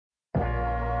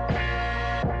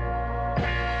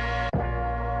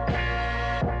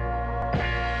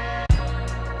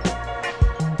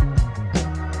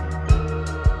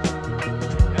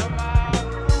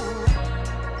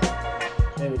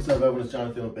up, everyone? It's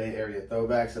Jonathan with Bay Area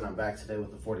Throwbacks, and I'm back today with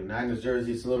the 49ers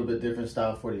jersey. It's a little bit different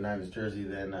style 49ers jersey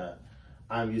than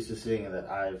I'm used to seeing and that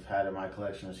I've had in my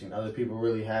collection or seen other people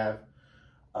really have.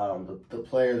 The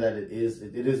player that it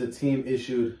is a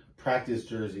team-issued practice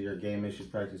jersey or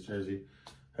game-issued practice jersey,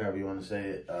 however you want to say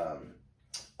it, of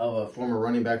a former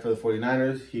running back for the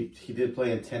 49ers. He did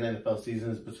play in 10 NFL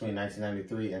seasons between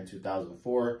 1993 and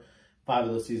 2004, 5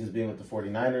 of those seasons being with the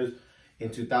 49ers. In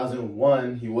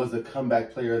 2001, he was the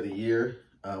comeback player of the year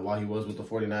while he was with the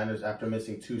 49ers after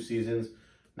missing 2 seasons,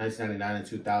 1999 and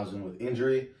 2000 with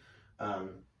injury.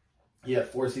 He had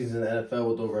 4 seasons in the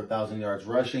NFL with over 1,000 yards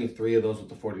rushing, 3 of those with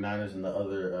the 49ers, and the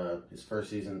other, his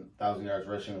first season, 1,000 yards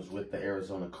rushing was with the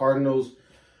Arizona Cardinals.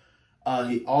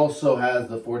 He also has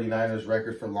the 49ers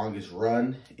record for longest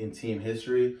run in team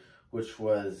history, which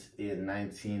was in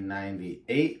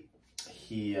 1998.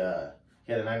 He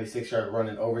had a 96-yard run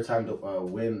in overtime to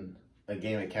win a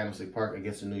game at Candlestick Park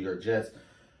against the New York Jets.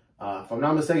 If I'm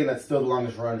not mistaken, that's still the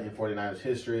longest run in 49ers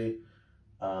history.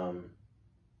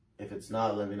 If it's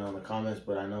not, let me know in the comments.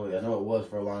 But I know it was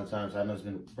for a long time, so I know it's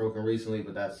been broken recently.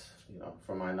 But that's,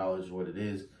 from my knowledge, what it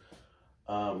is.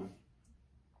 Also,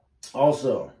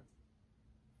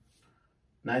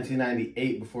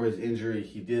 1998, before his injury,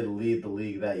 he did lead the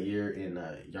league that year in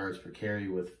yards per carry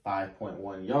with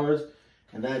 5.1 yards.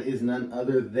 And that is none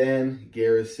other than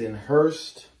Garrison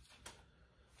Hearst.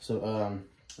 So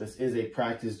this is a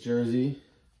practice jersey.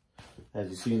 As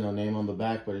you see, no name on the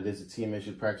back, but it is a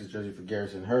team-issued practice jersey for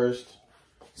Garrison Hearst.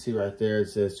 See right there, it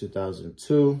says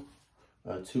 2002,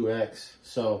 2X.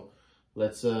 So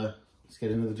let's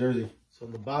get into the jersey. So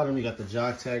on the bottom, you got the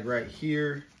jock tag right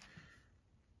here.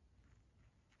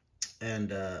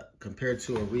 And compared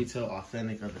to a retail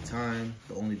authentic at the time,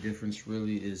 the only difference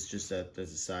really is just that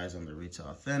there's a size on the retail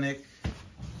authentic.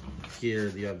 Here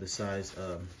you have the size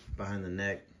behind the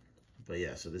neck. But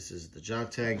yeah, so this is the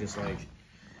jock tag, just like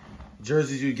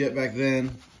jerseys you get back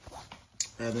then.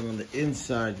 And then on the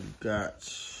inside, you've got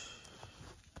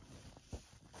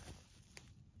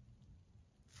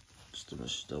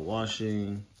just the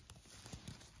washing.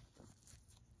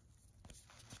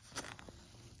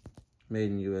 Made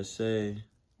in USA. I don't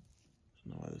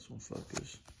know why this won't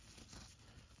focus.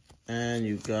 And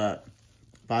you've got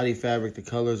body fabric. The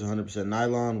color is 100%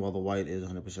 nylon, while the white is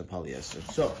 100% polyester.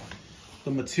 So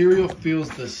the material feels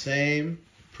the same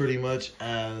pretty much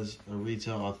as a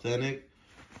retail authentic,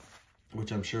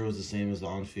 which I'm sure was the same as the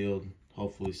on-field,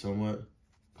 hopefully somewhat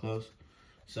close.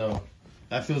 So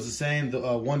that feels the same.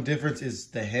 The one difference is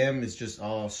the hem is just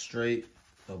all straight.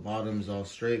 The bottom is all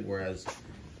straight, whereas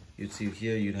you'd see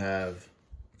here, you'd have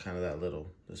kind of that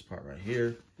this part right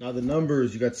here. Now the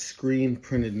numbers, you got screen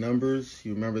printed numbers.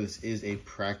 You remember this is a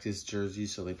practice jersey,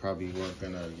 so they probably weren't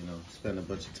gonna, spend a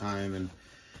bunch of time and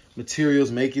materials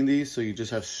making these. So you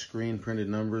just have screen printed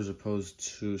numbers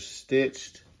opposed to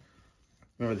stitched.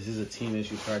 Remember, this is a team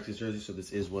issue practice jersey, so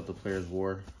this is what the players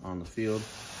wore on the field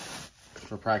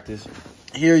for practice.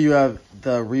 Here you have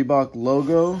the Reebok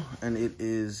logo, and it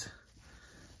is,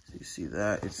 so you see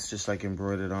that, it's just like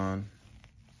embroidered on.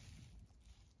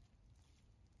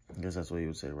 I guess that's what you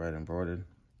would say, right? Embroidered.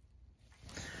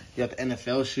 You got the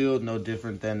NFL shield, no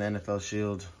different than the NFL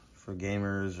shield for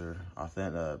gamers or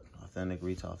authentic,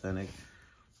 retail authentic.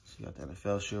 So you got the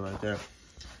NFL shield right there.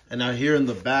 And now here in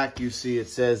the back, you see it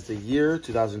says the year,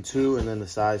 2002, and then the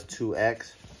size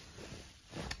 2X.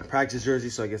 Practice jersey,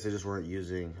 so I guess they just weren't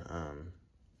using,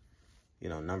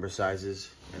 number sizes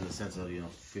in the sense of,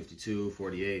 52,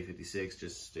 48,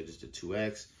 56, they just did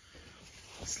 2X.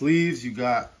 Sleeves, you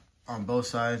got on both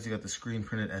sides, you got the screen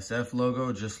printed SF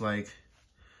logo, just like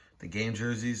the game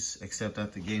jerseys, except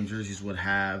that the game jerseys would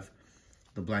have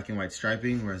the black and white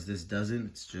striping, whereas this doesn't.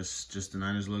 It's just the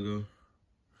Niners logo.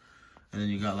 And then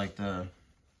you got like the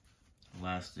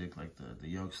elastic, like the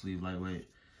yoke sleeve, lightweight,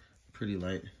 pretty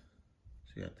light.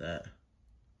 So you got that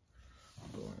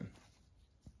going.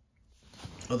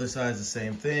 Other side's the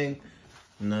same thing,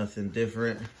 nothing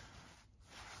different.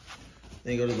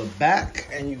 Then you go to the back,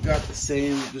 and you got the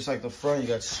same, just like the front, you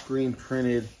got screen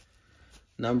printed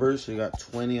numbers. So you got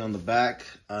 20 on the back.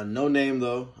 No name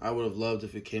though. I would have loved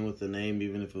if it came with the name,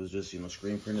 even if it was just,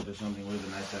 screen printed or something. It would have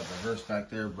been nice to have a Hearst back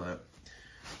there, but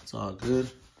it's all good.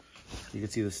 You can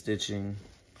see the stitching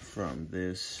from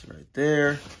this right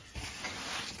there.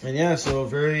 And yeah, so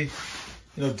very,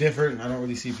 different. I don't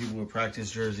really see people with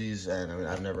practice jerseys, and I mean,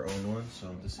 I've never owned one. So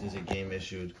this is a game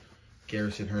issued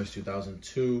Garrison Hearst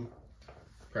 2002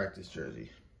 practice jersey.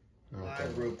 Okay,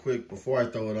 real quick before I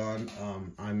throw it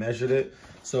on, I measured it.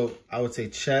 So I would say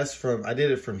chest I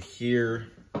did it from here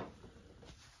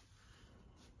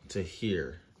to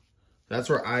here. That's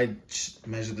where I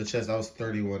measured the chest. That was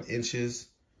 31 inches.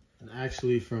 And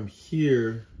actually from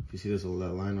here, if you see there's a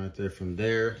line right there, from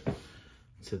there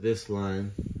to this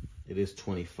line, it is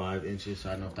 25 inches. So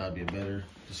I don't know if that would be a better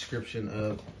description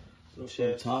of the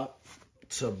chest. From top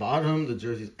to bottom, the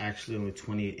jersey is actually only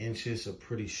 28 inches, so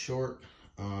pretty short.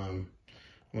 I'm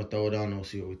gonna throw it on and we'll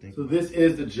see what we think. So this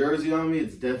is the jersey on me.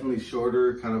 It's definitely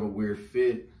shorter, kind of a weird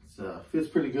fit. It fits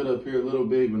pretty good up here, a little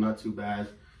big, but not too bad.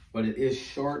 But it is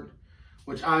short,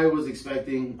 which I was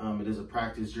expecting. It is a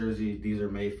practice jersey. These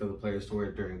are made for the players to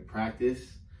wear during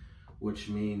practice, which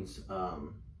means,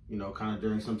 you know, kind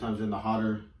of sometimes during the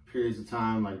hotter periods of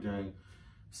time, like during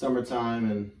summertime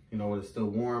and, you know, when it's still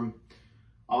warm.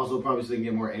 Also, probably so they can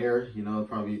get more air, you know,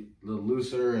 probably a little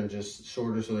looser and just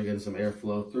shorter so they're getting some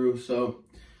airflow through. So,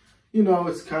 you know,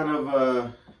 it's kind of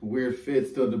a weird fit,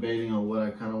 still debating on what I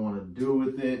kind of want to do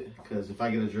with it. Because if I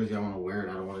get a jersey, I want to wear it.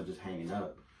 I don't want to just hang it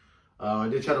up. I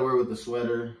did try to wear it with the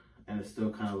sweater, and it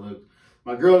still kind of looked...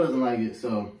 My girl doesn't like it,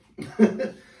 so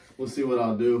we'll see what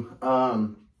I'll do.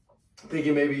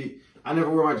 Thinking maybe... I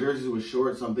never wear my jerseys with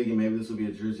shorts, so I'm thinking maybe this will be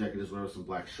a jersey I could just wear with some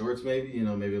black shorts maybe. You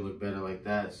know, maybe it look better like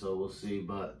that, so we'll see.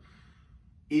 But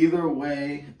either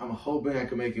way, I'm hoping I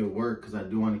can make it work because I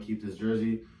do want to keep this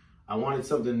jersey. I wanted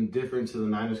something different to the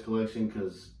Niners collection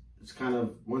because it's kind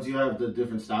of... Once you have the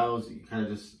different styles, you kind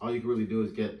of just... All you can really do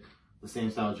is get the same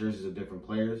style jerseys of different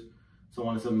players. So I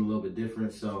wanted something a little bit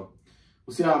different. So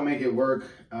we'll see how I make it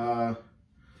work. There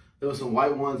were some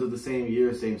white ones of the same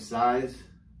year, same size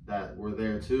that were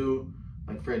there too.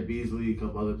 Like Fred Beasley, a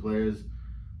couple other players.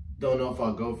 Don't know if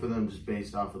I'll go for them just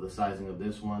based off of the sizing of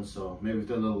this one. So maybe if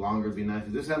they're a little longer, it'd be nice.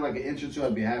 If this had like an inch or two,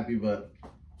 I'd be happy, but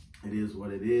it is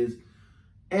what it is.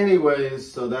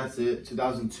 Anyways, so that's it.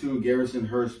 2002 Garrison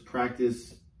Hearst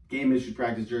practice, game issue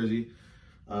practice jersey.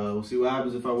 We'll see what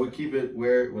happens if I would keep it,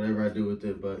 wear it, whatever I do with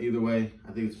it. But either way,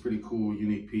 I think it's a pretty cool,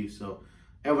 unique piece. So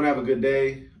everyone have a good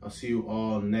day. I'll see you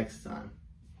all next time.